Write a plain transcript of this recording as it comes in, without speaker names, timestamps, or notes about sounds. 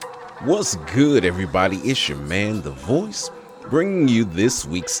What's good, everybody? It's your man, The Voice, bringing you this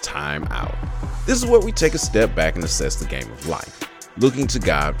week's Time Out. This is where we take a step back and assess the game of life, looking to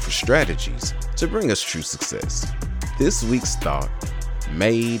God for strategies to bring us true success. This week's thought,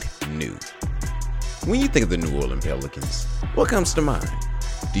 made new. When you think of the New Orleans Pelicans, what comes to mind?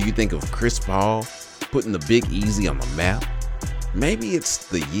 Do you think of Chris Paul putting the Big Easy on the map? Maybe it's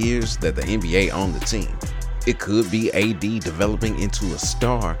the years that the NBA owned the team. It could be AD developing into a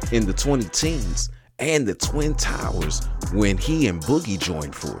star in the 2010s and the Twin Towers when he and Boogie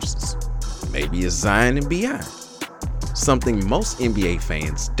joined forces. Maybe it's Zion and B.I. Something most NBA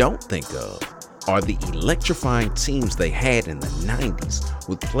fans don't think of are the electrifying teams they had in the 90s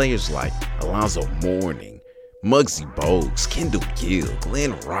with players like Alonzo Mourning, Muggsy Bogues, Kendall Gill,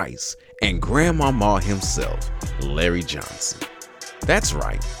 Glenn Rice, and Grandmama himself, Larry Johnson. That's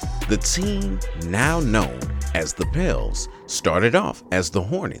right, the team now known as the Pels started off as the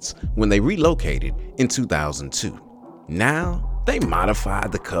Hornets when they relocated in 2002. Now, they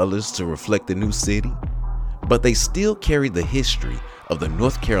modified the colors to reflect the new city, but they still carry the history of the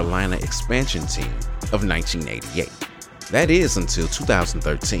North Carolina expansion team of 1988. That is until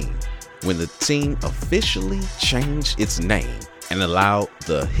 2013, when the team officially changed its name and allowed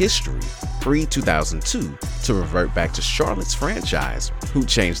the history pre-2002 to revert back to Charlotte's franchise, who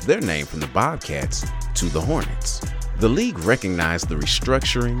changed their name from the Bobcats to the Hornets. The league recognized the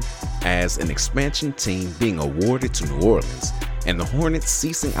restructuring as an expansion team being awarded to New Orleans and the Hornets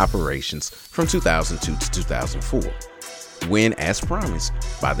ceasing operations from 2002 to 2004. When, as promised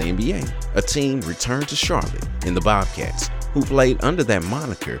by the NBA, a team returned to Charlotte in the Bobcats, who played under that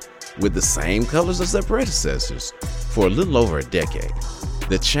moniker with the same colors as their predecessors for a little over a decade.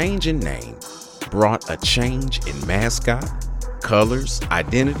 The change in name brought a change in mascot, colors,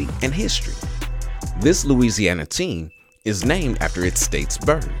 identity, and history. This Louisiana team is named after its state's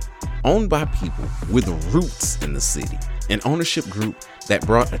bird, owned by people with roots in the city, an ownership group that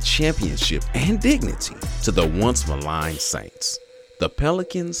brought a championship and dignity to the once maligned Saints. The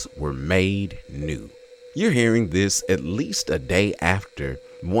Pelicans were made new. You're hearing this at least a day after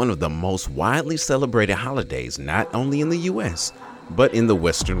one of the most widely celebrated holidays, not only in the US, but in the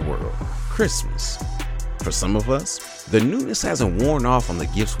Western world, Christmas. For some of us, the newness hasn't worn off on the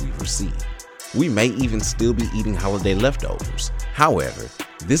gifts we've received. We may even still be eating holiday leftovers. However,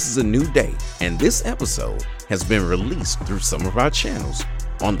 this is a new day, and this episode has been released through some of our channels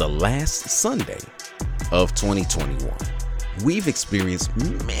on the last Sunday of 2021. We've experienced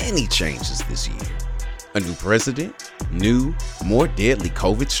many changes this year. A new president, new, more deadly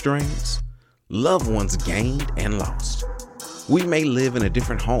COVID strains, loved ones gained and lost. We may live in a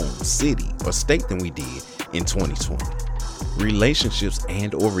different home, city, or state than we did in 2020. Relationships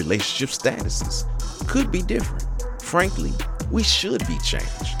and or relationship statuses could be different. Frankly, we should be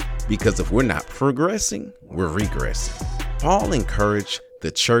changed, because if we're not progressing, we're regressing. Paul encouraged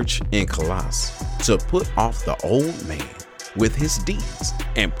the church in Colossae to put off the old man with his deeds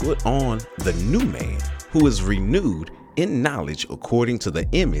and put on the new man who is renewed in knowledge according to the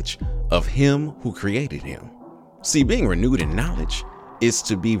image of him who created him. See, being renewed in knowledge is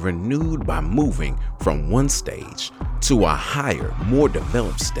to be renewed by moving from one stage to a higher, more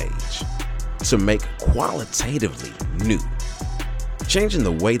developed stage, to make qualitatively new. Changing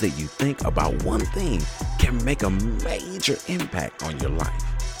the way that you think about one thing can make a major impact on your life.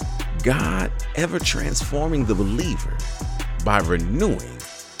 God ever transforming the believer by renewing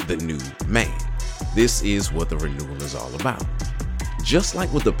the new man. This is what the renewal is all about. Just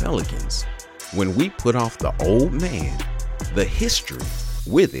like with the Pelicans, when we put off the old man, the history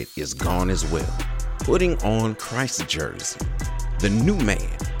with it is gone as well. Putting on Christ's jersey, the new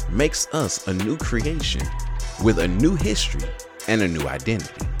man makes us a new creation with a new history and a new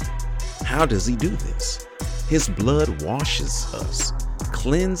identity. How does he do this? His blood washes us,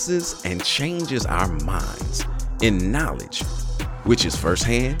 cleanses and changes our minds in knowledge, which is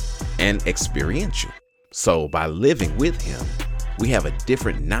firsthand and experiential. So by living with him, we have a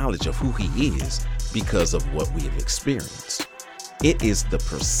different knowledge of who he is because of what we have experienced. It is the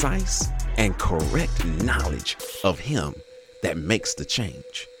precise and correct knowledge of him that makes the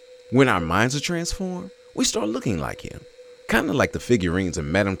change. When our minds are transformed, we start looking like him. Kind of like the figurines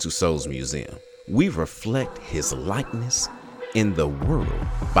in Madame Tussauds Museum. We reflect his likeness in the world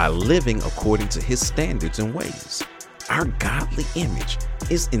by living according to his standards and ways. Our godly image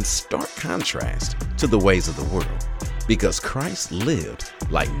is in stark contrast to the ways of the world, because Christ lived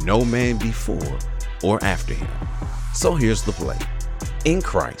like no man before or after him. So here's the play. In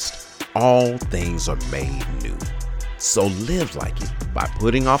Christ, all things are made new. So live like it by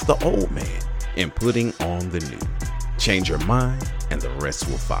putting off the old man and putting on the new. Change your mind and the rest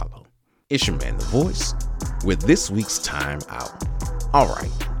will follow. It's your man, The Voice, with this week's Time Out.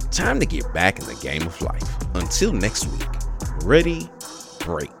 Alright, time to get back in the game of life. Until next week, ready,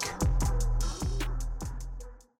 break.